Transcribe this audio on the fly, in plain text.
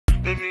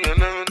Baby, I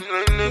never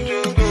let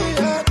you go.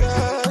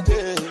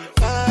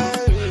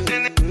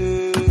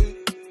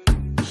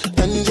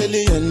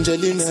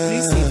 Angelina,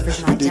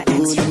 the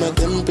cool in my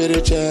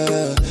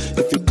temperature.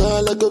 If you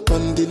call, I go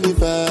come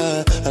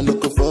deliver. I no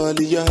go fall in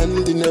your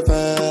hand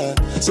never.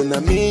 So now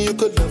me you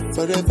could love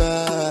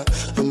forever.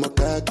 I'm a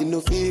cocky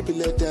no feeble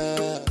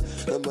letter.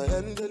 I'm a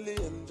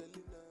Angelina.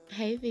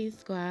 Hey V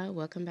Squad,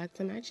 welcome back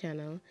to my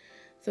channel.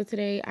 So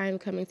today I'm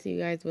coming to you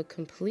guys with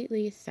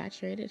completely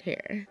saturated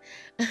hair.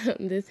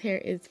 This hair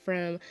is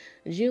from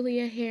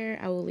Julia Hair.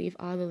 I will leave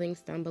all the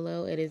links down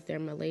below. It is their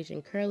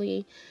Malaysian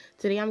curly.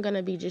 Today I'm going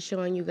to be just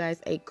showing you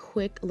guys a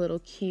quick little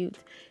cute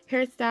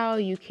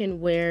hairstyle you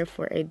can wear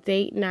for a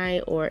date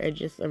night or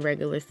just a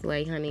regular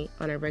slay honey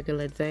on a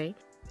regular day.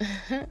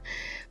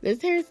 This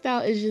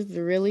hairstyle is just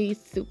really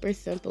super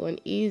simple and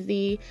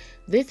easy.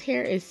 This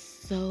hair is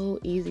so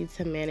easy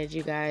to manage,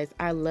 you guys.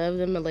 I love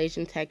the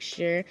Malaysian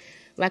texture.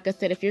 Like I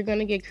said, if you're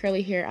gonna get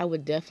curly hair, I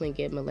would definitely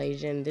get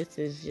Malaysian. This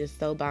is just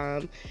so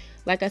bomb.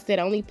 Like I said,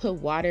 I only put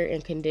water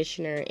and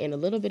conditioner and a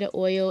little bit of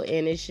oil,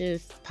 and it's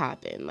just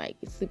popping, like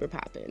it's super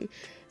popping.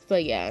 So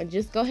yeah,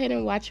 just go ahead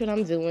and watch what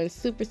I'm doing.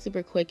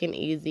 Super quick and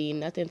easy.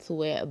 Nothing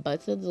to it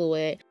but to do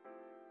it.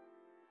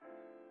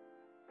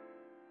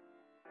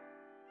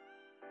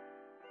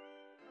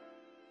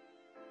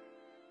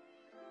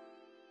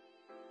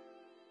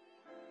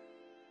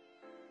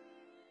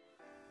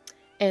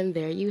 And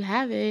there you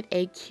have it,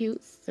 a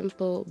cute,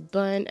 simple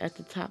bun at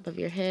the top of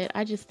your head.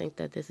 I just think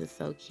that this is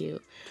so cute.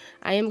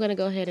 I am going to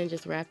go ahead and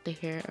just wrap the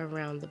hair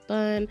around the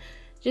bun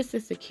just to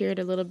secure it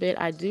a little bit.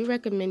 I do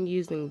recommend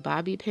using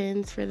bobby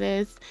pins for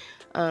this,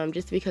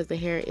 just because the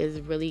hair is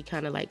really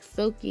kind of like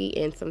silky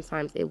and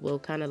sometimes it will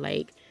kind of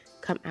like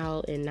come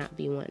out and not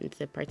be wanting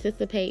to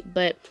participate.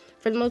 But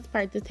for the most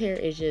part, this hair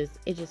is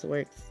it just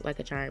works like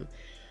a charm.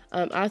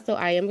 Also,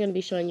 I am going to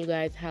be showing you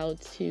guys how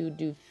to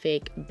do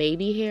fake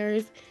baby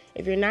hairs.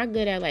 If you're not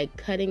good at like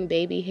cutting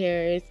baby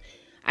hairs,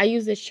 I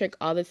use this trick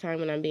all the time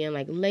when I'm being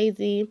like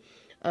lazy.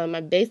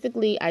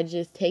 I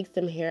just take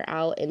some hair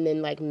out and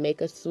then like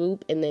make a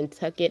swoop and then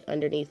tuck it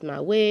underneath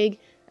my wig.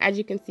 As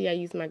you can see, I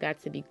use my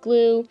Got2b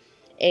glue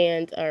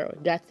and or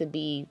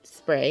Got2b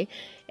spray.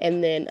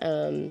 And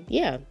then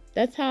yeah,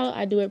 that's how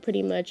I do it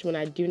pretty much when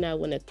I do not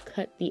want to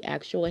cut the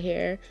actual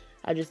hair.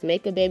 I'll just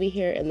make a baby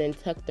hair and then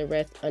tuck the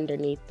rest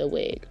underneath the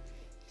wig.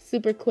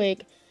 Super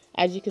quick.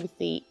 As you can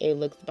see, it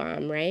looks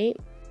bomb, right?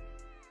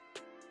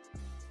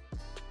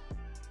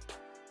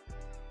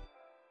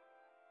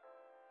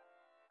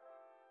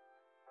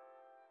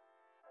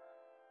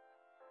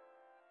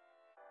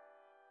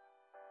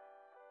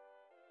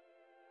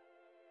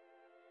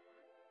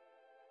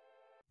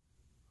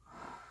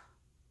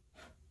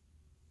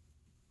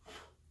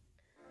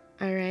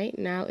 Alright,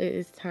 now it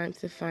is time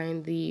to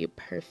find the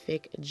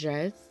perfect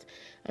dress.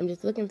 I'm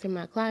just looking through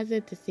my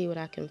closet to see what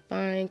I can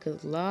find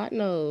because Lord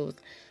knows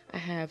I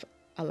have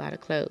a lot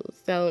of clothes.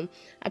 So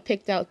I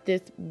picked out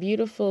this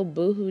beautiful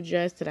Boohoo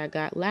dress that I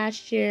got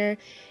last year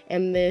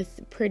and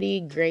this pretty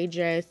gray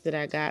dress that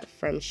I got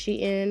from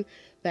Shein.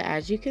 But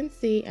as you can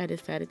see, I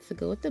decided to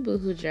go with the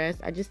Boohoo dress.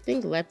 I just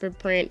think leopard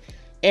print,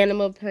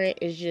 animal print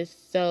is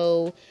just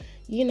so,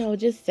 you know,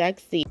 just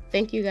sexy.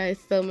 Thank you guys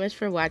so much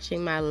for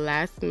watching my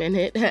last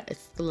minute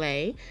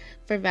slay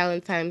for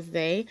Valentine's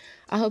Day.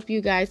 I hope you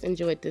guys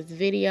enjoyed this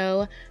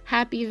video.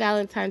 Happy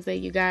Valentine's Day,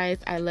 you guys.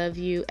 I love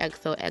you.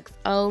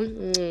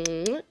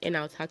 XOXO. And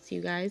I'll talk to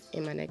you guys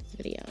in my next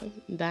video.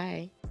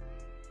 Bye.